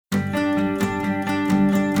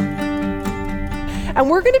And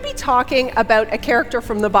we're going to be talking about a character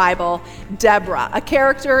from the Bible, Deborah, a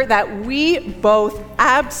character that we both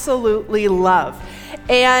absolutely love.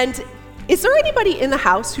 And is there anybody in the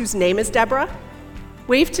house whose name is Deborah?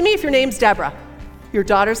 Wave to me if your name's Deborah. Your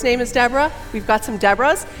daughter's name is Deborah. We've got some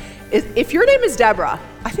Deborahs. If your name is Deborah,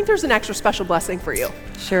 I think there's an extra special blessing for you.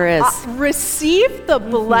 Sure is. Receive the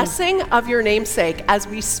blessing of your namesake as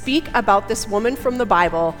we speak about this woman from the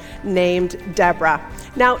Bible named Deborah.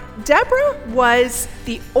 Now, Deborah was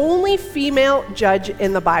the only female judge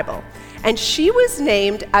in the Bible, and she was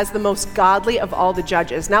named as the most godly of all the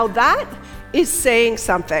judges. Now, that is saying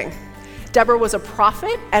something. Deborah was a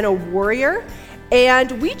prophet and a warrior,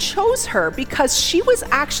 and we chose her because she was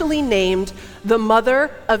actually named the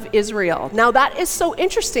mother of Israel. Now that is so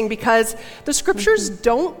interesting because the scriptures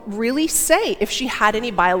don't really say if she had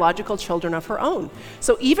any biological children of her own.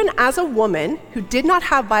 So even as a woman who did not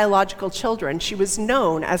have biological children, she was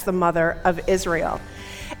known as the mother of Israel.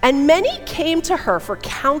 And many came to her for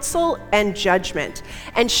counsel and judgment,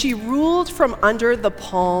 and she ruled from under the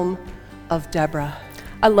palm of Deborah.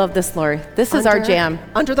 I love this, Lori. This is our jam.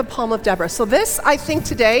 Under the palm of Deborah. So this, I think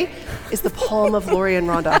today, is the palm of Lori and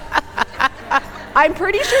Rhonda. I'm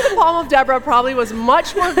pretty sure the palm of Deborah probably was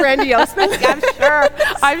much more grandiose than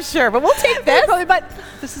I'm sure, but we'll take this. But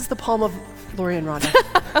this is the palm of Lori and Rhonda.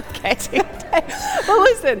 Okay. Well,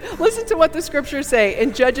 listen to what the scriptures say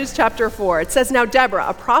in Judges chapter 4. It says, "Now Deborah,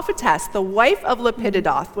 a prophetess, the wife of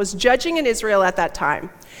Lapidoth, was judging in Israel at that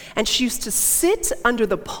time. And she used to sit under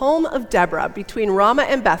the palm of Deborah between Ramah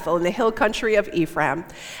and Bethel in the hill country of Ephraim.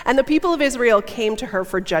 And the people of Israel came to her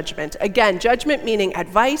for judgment." Again, judgment meaning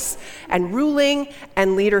advice and ruling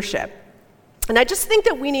and leadership. And I just think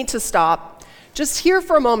that we need to stop just here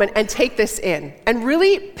for a moment and take this in and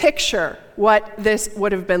really picture what this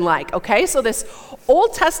would have been like, okay? So this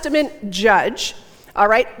Old Testament judge, all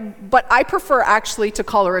right, but I prefer actually to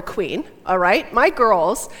call her a queen, all right? My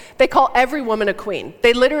girls, they call every woman a queen.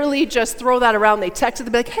 They literally just throw that around. They text her,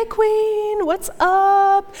 they'll be like, "Hey, queen, what's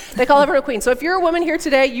up?" They call everyone a queen. So if you're a woman here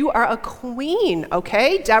today, you are a queen,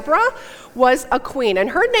 okay? Deborah was a queen,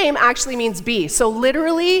 and her name actually means bee. So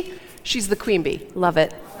literally, she's the queen bee. Love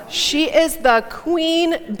it. She is the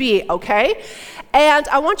queen bee, okay? And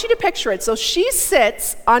I want you to picture it. So she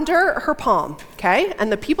sits under her palm, okay?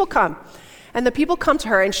 And the people come. And the people come to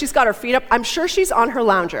her, and she's got her feet up. I'm sure she's on her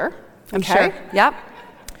lounger. I'm sure. Yep.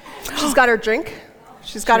 She's got her drink.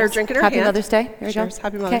 She's got her drink in her hand. Happy Mother's Day. There you go.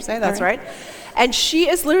 Happy Mother's Day. That's right. And she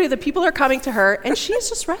is literally, the people are coming to her, and she is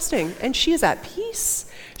just resting. And she is at peace.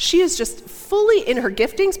 She is just fully in her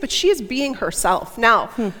giftings, but she is being herself. Now,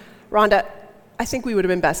 Rhonda, I think we would have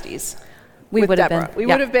been besties. We would have Deborah. been. We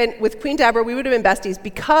would have been, with Queen Deborah, we would have been besties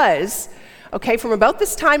because, okay, from about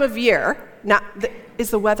this time of year, is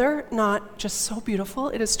the weather not just so beautiful?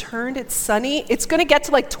 It has turned, it's sunny. It's going to get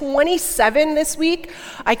to like 27 this week.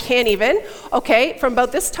 I can't even. Okay, from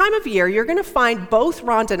about this time of year, you're going to find both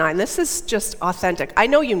Rhonda and I, and this is just authentic. I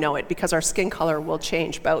know you know it because our skin color will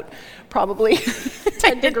change about probably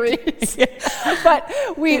 10 degrees. But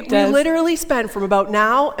we literally spend from about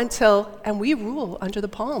now until, and we rule under the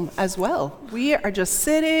palm as well. We are just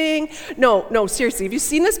sitting. No, seriously, have you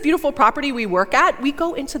seen this beautiful property we work at? We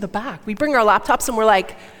go into the back. We bring our laptops and we're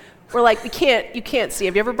like, you can't see.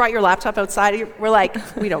 Have you ever brought your laptop outside? We're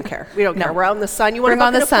like, we don't care. We don't care. We're out in the sun. You want to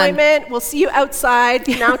book an appointment? We'll see you outside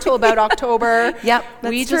now till about October. Yep,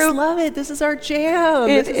 we just love it. This is our jam.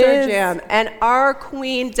 This is our jam. And our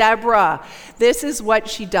Queen Deborah, this is what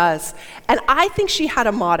she does. And I think she had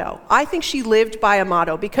a motto. I think she lived by a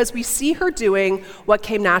motto because we see her doing what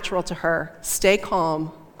came natural to her. Stay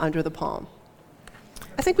calm under the palm.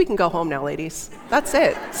 I think we can go home now, ladies. That's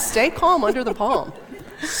it. Stay calm under the palm.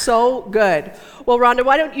 So good. Well, Rhonda,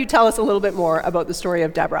 why don't you tell us a little bit more about the story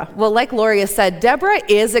of Deborah? Well, like Lori said, Deborah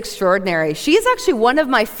is extraordinary. She is actually one of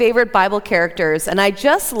my favorite Bible characters, and I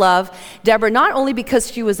just love Deborah not only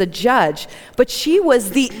because she was a judge, but she was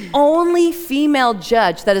the only female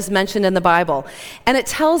judge that is mentioned in the Bible. And it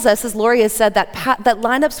tells us, as Lori has said, that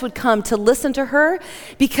lineups would come to listen to her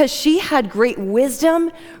because she had great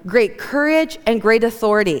wisdom, great courage, and great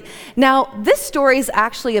authority. Now, this story is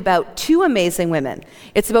actually about two amazing women.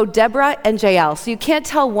 It's about Deborah and Jael. So you can't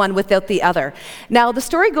tell one without the other. Now, the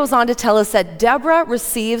story goes on to tell us that Deborah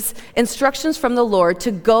receives instructions from the Lord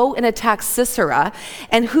to go and attack Sisera,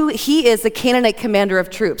 and he is the Canaanite commander of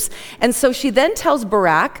troops. And so she then tells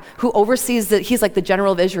Barak, who oversees he's like the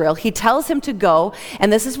general of Israel, he tells him to go,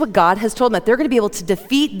 and this is what God has told him, that they're going to be able to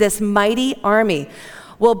defeat this mighty army.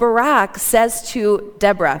 Well, Barak says to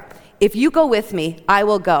Deborah, "If you go with me, I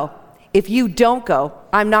will go. If you don't go,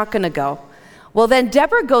 I'm not going to go." Well, then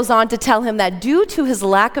Deborah goes on to tell him that due to his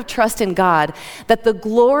lack of trust in God, that the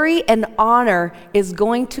glory and honor is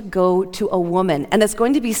going to go to a woman, and it's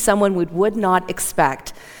going to be someone we would not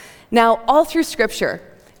expect. Now, all through Scripture,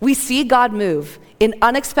 we see God move in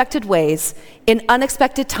unexpected ways, in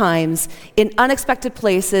unexpected times, in unexpected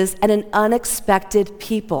places, and in unexpected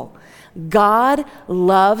people. God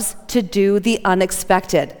loves to do the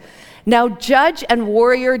unexpected. Now, judge and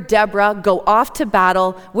warrior Deborah go off to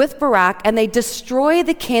battle with Barak, and they destroy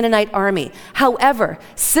the Canaanite army. However,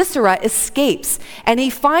 Sisera escapes, and he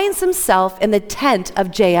finds himself in the tent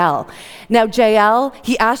of Jael. Now,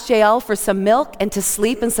 he asked Jael for some milk and to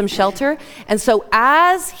sleep in some shelter. And so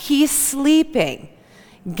as he's sleeping,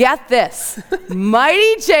 get this,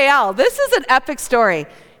 mighty Jael, this is an epic story.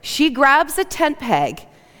 She grabs a tent peg,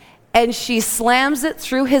 and she slams it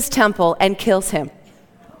through his temple and kills him.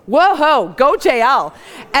 Whoa, go Jael,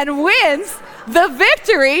 and wins the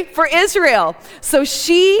victory for Israel. So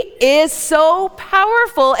she is so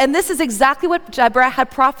powerful, and this is exactly what Deborah had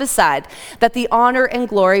prophesied, that the honor and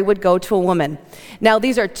glory would go to a woman. Now,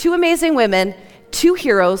 these are two amazing women, two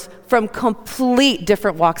heroes from complete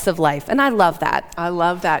different walks of life, and I love that. I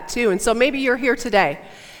love that too. And so maybe you're here today,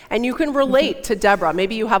 and you can relate to Deborah.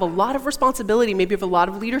 Maybe you have a lot of responsibility. Maybe you have a lot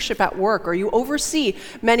of leadership at work, or you oversee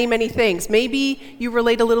many, many things. Maybe you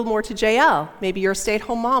relate a little more to Jael. Maybe you're a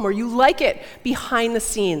stay-at-home mom, or you like it behind the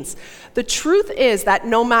scenes. The truth is that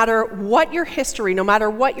no matter what your history, no matter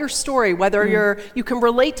what your story, whether you can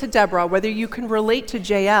relate to Deborah, whether you can relate to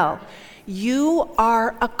Jael, you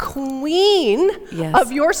are a queen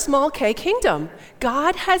of your small K kingdom.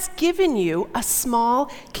 God has given you a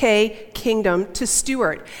small K kingdom to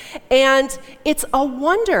steward. And it's a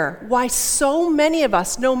wonder why so many of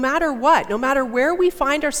us, no matter what, no matter where we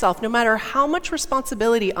find ourselves, no matter how much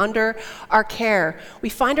responsibility under our care, we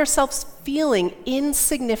find ourselves feeling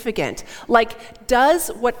insignificant. Like, does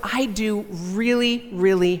what I do really,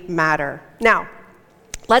 really matter? Now,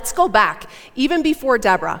 let's go back, even before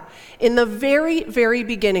Deborah. In the very, very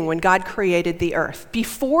beginning, when God created the earth,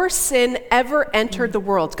 before sin ever entered the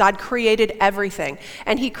world, God created everything,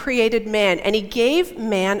 and he created man, and he gave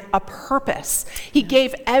man a purpose. He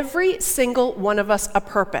gave every single one of us a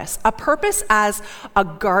purpose as a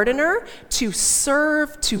gardener, to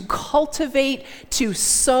serve, to cultivate, to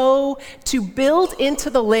sow, to build into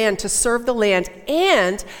the land, to serve the land,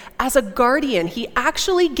 and as a guardian, he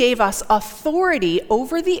actually gave us authority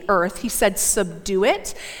over the earth. He said, subdue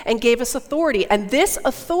it, and gave us authority. And this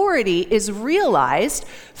authority is realized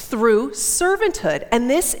through servanthood.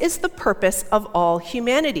 And this is the purpose of all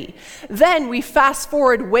humanity. Then we fast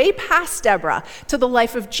forward way past Deborah to the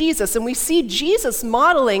life of Jesus, and we see Jesus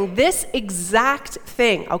modeling this exact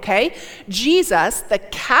thing, okay? Jesus, the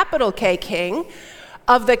capital K King,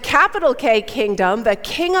 of the capital K kingdom, the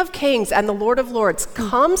King of Kings and the Lord of Lords,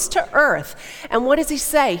 comes to earth. And what does he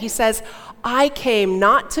say? He says, I came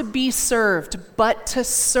not to be served, but to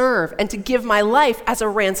serve and to give my life as a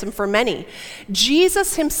ransom for many.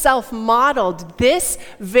 Jesus himself modeled this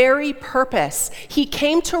very purpose. He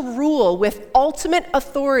came to rule with ultimate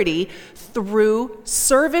authority through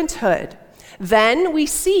servanthood. Then we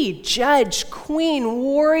see judge, queen,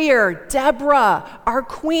 warrior, Deborah, our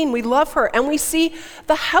queen. We love her. And we see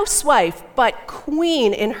the housewife, but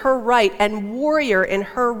queen in her right and warrior in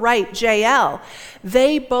her right, Jael.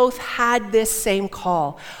 They both had this same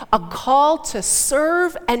call, a call to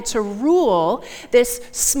serve and to rule this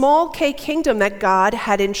small K kingdom that God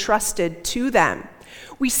had entrusted to them.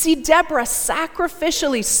 We see Deborah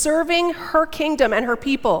sacrificially serving her kingdom and her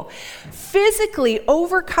people, physically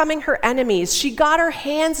overcoming her enemies. She got her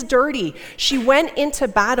hands dirty. She went into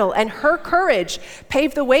battle, and her courage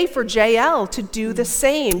paved the way for Jael to do the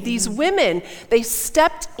same. These women, they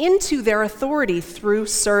stepped into their authority through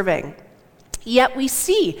serving. Yet we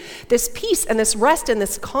see this peace and this rest and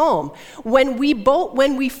this calm when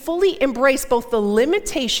we fully embrace both the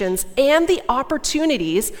limitations and the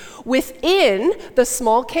opportunities within the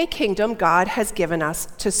small K kingdom God has given us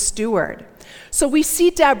to steward. So we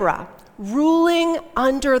see Deborah ruling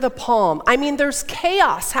under the palm. I mean, there's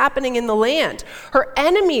chaos happening in the land. Her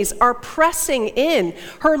enemies are pressing in.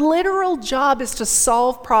 Her literal job is to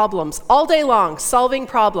solve problems all day long, solving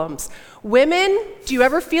problems. Women, do you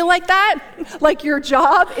ever feel like that? Like your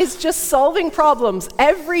job is just solving problems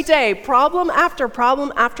every day, problem after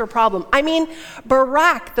problem after problem. I mean,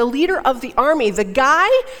 Barak, the leader of the army, the guy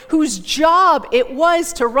whose job it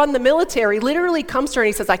was to run the military, literally comes to her and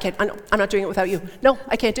he says, I'm not doing it without you. No,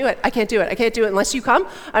 I can't do it. I can't do it unless you come.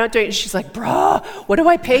 I'm not doing it. And she's like, bruh, what do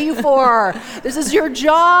I pay you for? This is your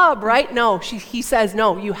job, right? No, he says,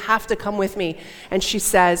 no, you have to come with me. And she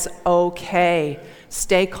says, okay.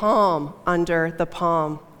 stay calm under the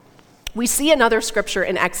palm. We see another scripture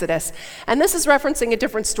in Exodus, and this is referencing a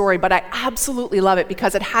different story, but I absolutely love it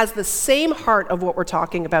because it has the same heart of what we're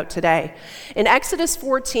talking about today. In Exodus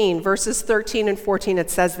 14, verses 13 and 14, it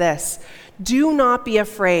says this, "Do not be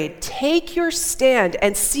afraid. Take your stand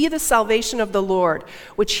and see the salvation of the Lord,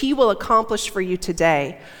 which he will accomplish for you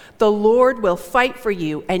today. The Lord will fight for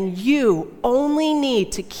you, and you only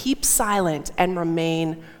need to keep silent and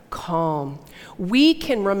remain calm." We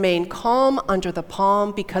can remain calm under the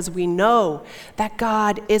palm because we know that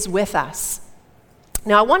God is with us.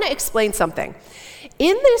 Now, I want to explain something.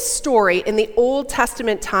 In this story, in the Old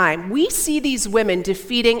Testament time, we see these women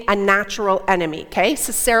defeating a natural enemy, okay?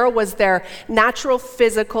 Sisera was their natural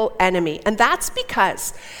physical enemy. And that's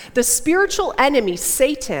because the spiritual enemy,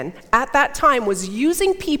 Satan, at that time was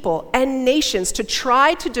using people and nations to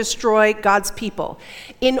try to destroy God's people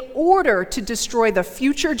in order to destroy the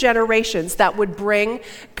future generations that would bring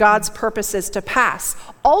God's purposes to pass.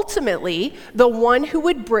 Ultimately, the one who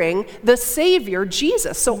would bring the Savior,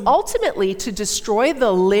 Jesus. So ultimately, to destroy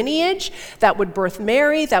the lineage that would birth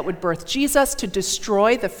Mary, that would birth Jesus, to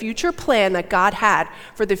destroy the future plan that God had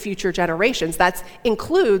for the future generations. That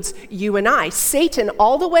includes you and I. Satan,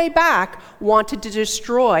 all the way back, wanted to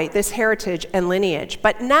destroy this heritage and lineage.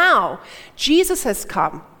 But now, Jesus has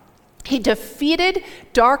come. He defeated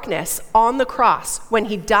darkness on the cross when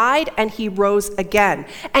he died and he rose again.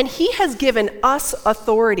 And he has given us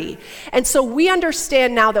authority. And so we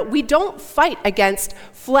understand now that we don't fight against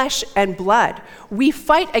flesh and blood. We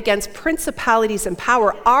fight against principalities and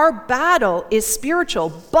power. Our battle is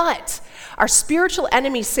spiritual, but our spiritual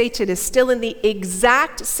enemy, Satan, is still in the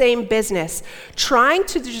exact same business, trying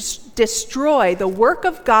to destroy the work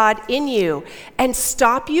of God in you and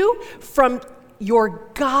stop you from your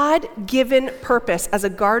God-given purpose as a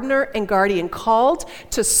gardener and guardian, called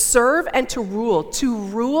to serve and to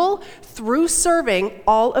rule through serving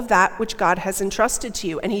all of that which God has entrusted to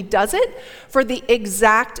you. And he does it for the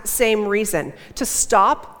exact same reason, to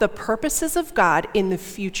stop the purposes of God in the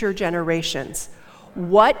future generations.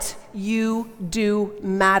 What you do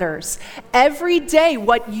matters. Every day,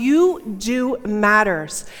 what you do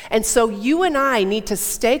matters. And so you and I need to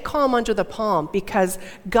stay calm under the palm because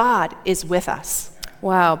God is with us.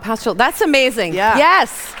 Wow, Pastor, that's amazing. Yeah.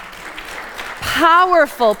 Yes.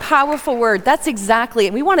 Powerful, powerful word. That's exactly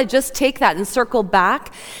it. We want to just take that and circle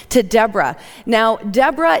back to Deborah. Now,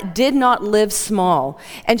 Deborah did not live small,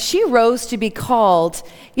 and she rose to be called,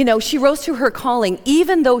 she rose to her calling,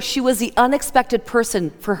 even though she was the unexpected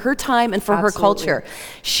person for her time and for her culture.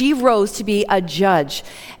 She rose to be a judge.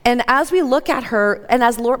 And as we look at her, and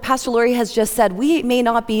as Pastor Lori has just said, we may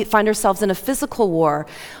not find ourselves in a physical war,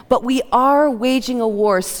 but we are waging a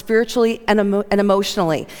war spiritually and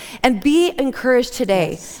emotionally. And be encouraged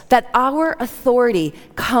today that our authority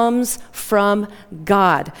comes from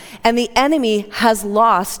God, and the enemy has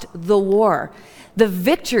lost the war. The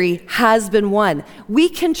victory has been won. We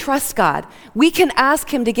can trust God. We can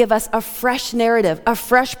ask him to give us a fresh narrative, a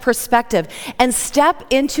fresh perspective, and step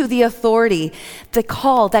into the authority, the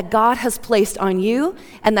call that God has placed on you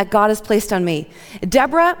and that God has placed on me.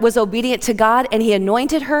 Deborah was obedient to God, and he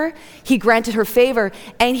anointed her, he granted her favor,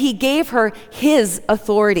 and he gave her his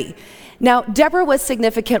authority. Now, Deborah was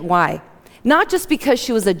significant. Why? Not just because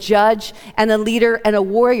she was a judge and a leader and a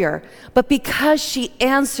warrior, but because she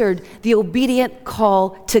answered the obedient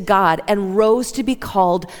call to God and rose to be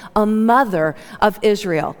called a mother of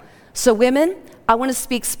Israel. So women, I want to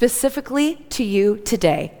speak specifically to you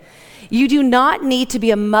today. You do not need to be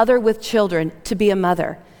a mother with children to be a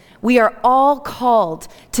mother. We are all called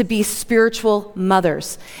to be spiritual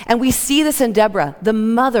mothers. And we see this in Deborah, the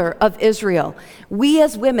mother of Israel. We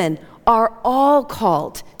as women are all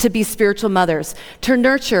called to be spiritual mothers, to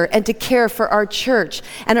nurture and to care for our church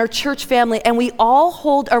and our church family. And we all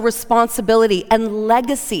hold a responsibility and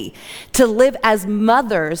legacy to live as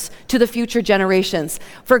mothers to the future generations.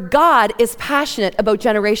 For God is passionate about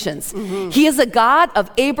generations. He is a God of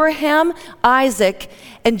Abraham, Isaac,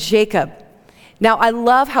 and Jacob. Now, I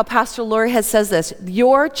love how Pastor Lori has says this.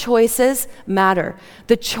 Your choices matter.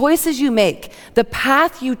 The choices you make, the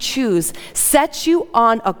path you choose, sets you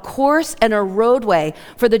on a course and a roadway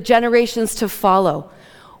for the generations to follow.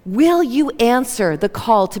 Will you answer the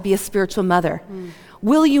call to be a spiritual mother?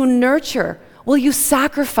 Will you nurture? Will you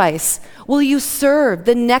sacrifice? Will you serve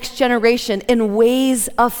the next generation in ways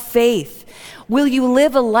of faith? Will you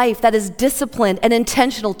live a life that is disciplined and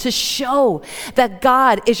intentional to show that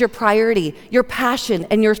God is your priority, your passion,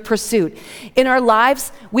 and your pursuit? In our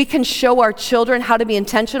lives, we can show our children how to be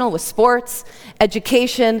intentional with sports,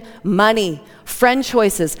 education, money, friend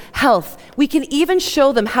choices, health. We can even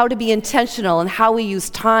show them how to be intentional in how we use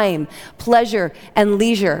time, pleasure, and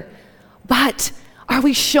leisure. But are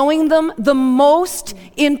we showing them the most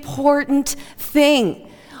important thing?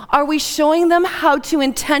 Are we showing them how to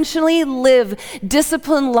intentionally live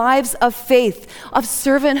disciplined lives of faith, of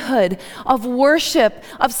servanthood, of worship,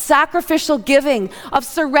 of sacrificial giving, of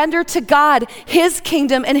surrender to God, His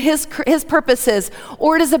kingdom and His purposes?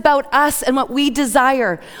 Or it is about us and what we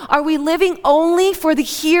desire? Are we living only for the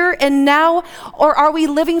here and now, or are we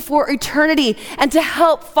living for eternity and to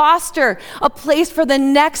help foster a place for the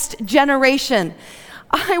next generation?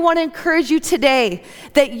 I want to encourage you today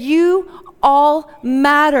that you all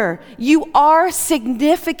matter. You are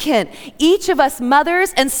significant. Each of us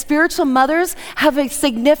mothers and spiritual mothers have a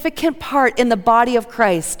significant part in the body of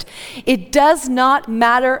Christ. It does not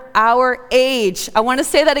matter our age. I want to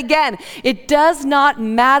say that again. It does not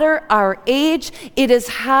matter our age. It is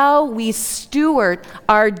how we steward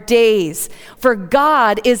our days. For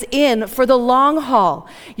God is in for the long haul.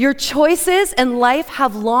 Your choices in life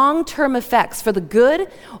have long-term effects for the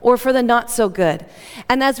good or for the not so good.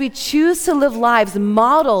 And as we choose to live lives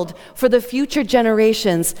modeled for the future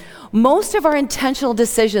generations, most of our intentional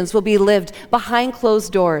decisions will be lived behind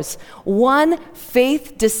closed doors, one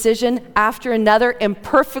faith decision after another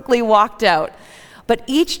imperfectly walked out. But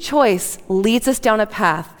each choice leads us down a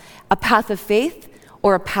path of faith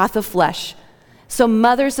or a path of flesh. So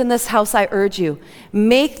mothers in this house, I urge you,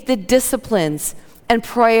 make the disciplines and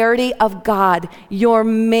priority of God your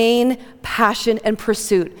main passion and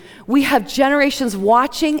pursuit. We have generations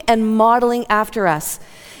watching and modeling after us.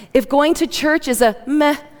 If going to church is a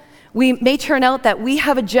meh, we may turn out that we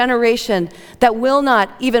have a generation that will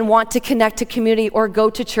not even want to connect to community or go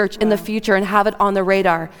to church in the future and have it on the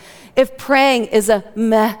radar. If praying is a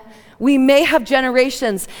meh, we may have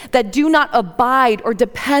generations that do not abide or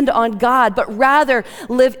depend on God, but rather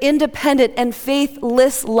live independent and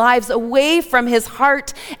faithless lives away from His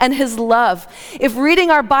heart and His love. If reading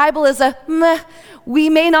our Bible is a meh, we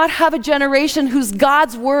may not have a generation whose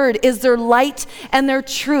God's word is their light and their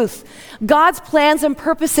truth. God's plans and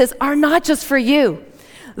purposes are not just for you.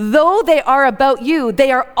 Though they are about you, they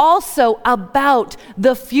are also about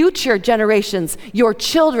the future generations, your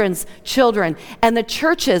children's children, and the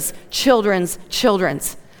church's children's children.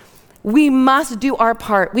 We must do our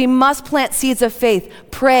part. We must plant seeds of faith,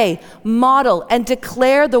 pray, model, and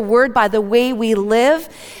declare the word by the way we live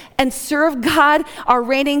and serve God, our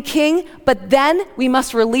reigning King, but then we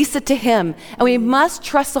must release it to Him. And we must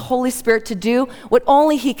trust the Holy Spirit to do what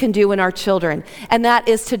only He can do in our children, and that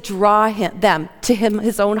is to draw them to Him,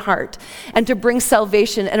 His own heart, and to bring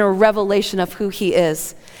salvation and a revelation of who He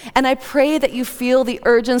is. And I pray that you feel the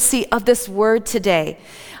urgency of this word today.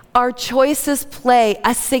 Our choices play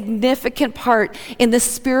a significant part in the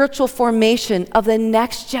spiritual formation of the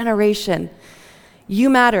next generation.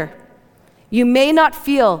 You matter. You may not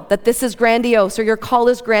feel that this is grandiose or your call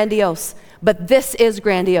is grandiose, but this is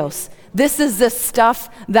grandiose. This is the stuff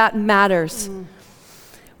that matters.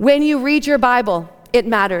 When you read your Bible, it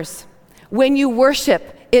matters. When you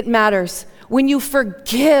worship, it matters. When you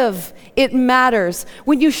forgive, it matters.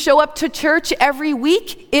 When you show up to church every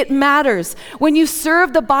week, it matters. When you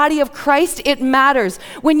serve the body of Christ, it matters.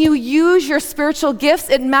 When you use your spiritual gifts,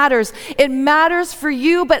 it matters. It matters for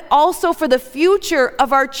you, but also for the future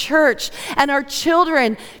of our church and our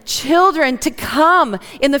children to come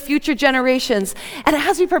in the future generations. And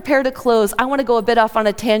as we prepare to close, I want to go a bit off on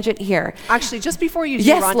a tangent here. Actually, just before you do,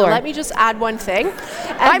 yes, Rhonda, Lord. let me just add one thing.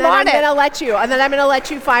 And I'm then on I'm going to let you, and then I'm going to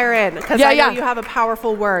let you fire in, because I know you have a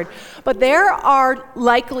powerful word. But there are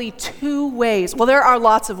likely two ways. Well, there are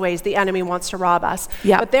lots of ways the enemy wants to rob us.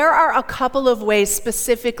 Yeah. But there are a couple of ways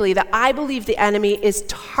specifically that I believe the enemy is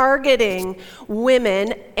targeting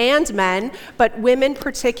women and men, but women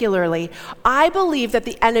particularly. I believe that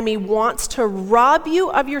the enemy wants to rob you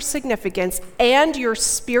of your significance and your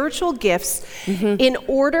spiritual gifts in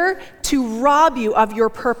order to rob you of your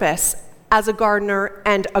purpose as a gardener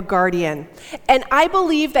and a guardian. And I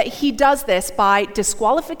believe that he does this by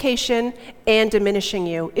disqualification and diminishing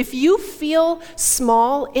you. If you feel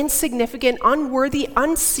small, insignificant, unworthy,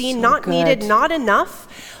 unseen, not needed, not enough,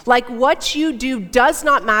 like what you do does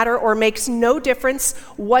not matter or makes no difference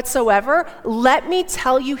whatsoever, let me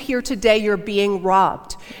tell you here today, you're being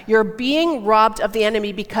robbed. You're being robbed of the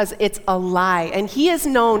enemy because it's a lie. And he is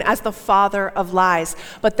known as the father of lies.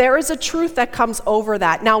 But there is a truth that comes over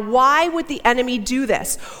that. Now, why would would the enemy do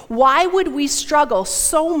this? Why would we struggle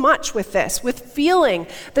so much with this, with feeling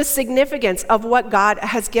the significance of what God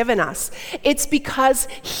has given us? It's because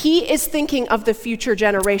he is thinking of the future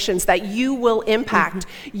generations that you will impact.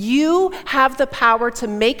 You have the power to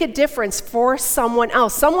make a difference for someone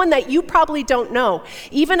else, someone that you probably don't know.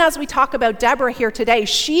 Even as we talk about Deborah here today,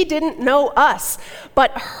 she didn't know us,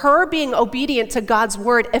 but her being obedient to God's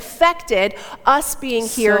word affected us being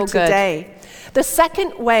here today. The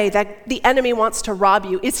second way that the enemy wants to rob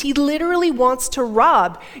you is he literally wants to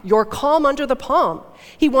rob your calm under the palm.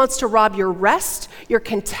 He wants to rob your rest, your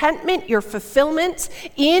contentment, your fulfillment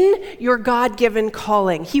in your God-given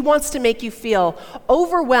calling. He wants to make you feel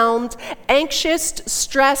overwhelmed, anxious,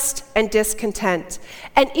 stressed, and discontent.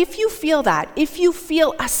 And if you feel that, if you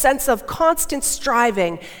feel a sense of constant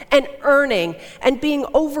striving and earning and being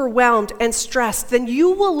overwhelmed and stressed, then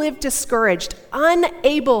you will live discouraged,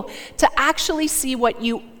 unable to actually see what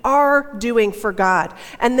you are doing for God.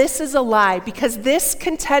 And this is a lie, because this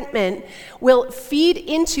contentment will feed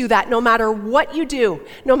into that. No matter what you do,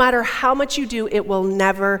 no matter how much you do, it will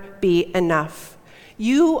never be enough.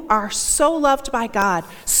 You are so loved by God,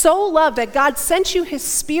 so loved that God sent you his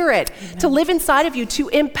Spirit to live inside of you, to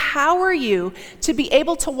empower you to be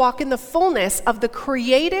able to walk in the fullness of the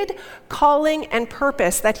created calling and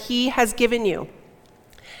purpose that he has given you.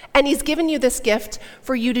 And he's given you this gift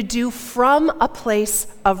for you to do from a place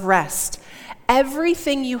of rest.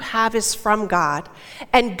 Everything you have is from God,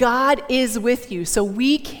 and God is with you, so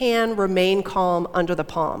we can remain calm under the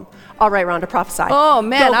palm. All right, Rhonda, prophesy. Oh,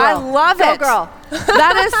 man, I love it. Go, girl.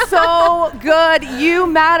 That is so good. You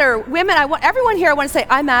matter. Women, everyone here, I want to say,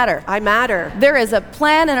 I matter. I matter. There is a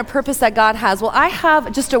plan and a purpose that God has. Well, I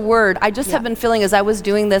have just a word. I just have been feeling as I was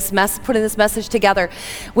doing this putting this message together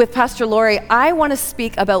with Pastor Lori, I want to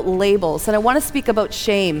speak about labels, and I want to speak about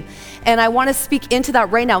shame, and I want to speak into that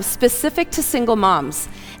right now, specific to single moms.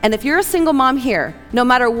 And if you're a single mom here, no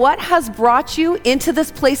matter what has brought you into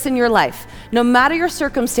this place in your life, no matter your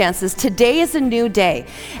circumstances, today is a new day.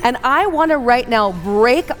 And I want to right now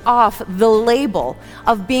break off the label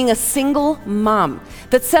of being a single mom,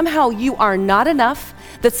 that somehow you are not enough,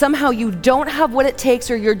 that somehow you don't have what it takes,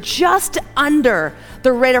 or you're just under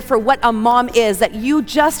the radar for what a mom is, that you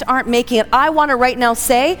just aren't making it. I want to right now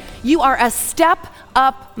say, you are a step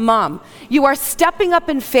up mom. You are stepping up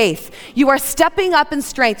in faith. You are stepping up in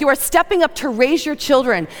strength. You are stepping up to raise your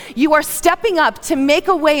children. You are stepping up to make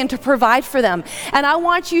a way and to provide for them. And I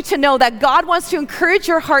want you to know that God wants to encourage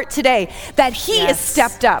your heart today that he is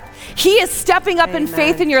stepped up. He is stepping up in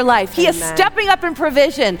faith in your life. He is stepping up in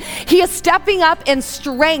provision. He is stepping up in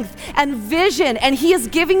strength and vision, and he is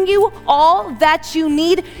giving you all that you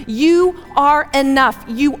need. You are enough.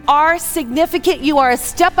 You are significant. You are a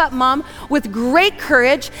step up mom with great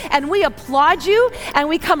courage, and we applaud you, and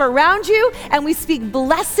we come around you, and we speak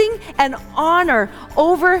blessing and honor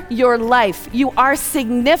over your life. You are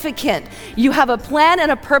significant. You have a plan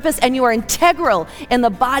and a purpose, and you are integral in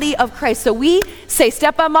the body of Christ. So we say,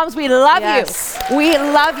 step up moms, we love you. We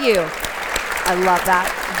love you. I love that.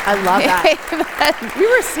 I love that. Amen. We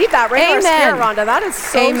receive that right in our spirit, Rhonda. That is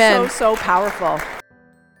so powerful.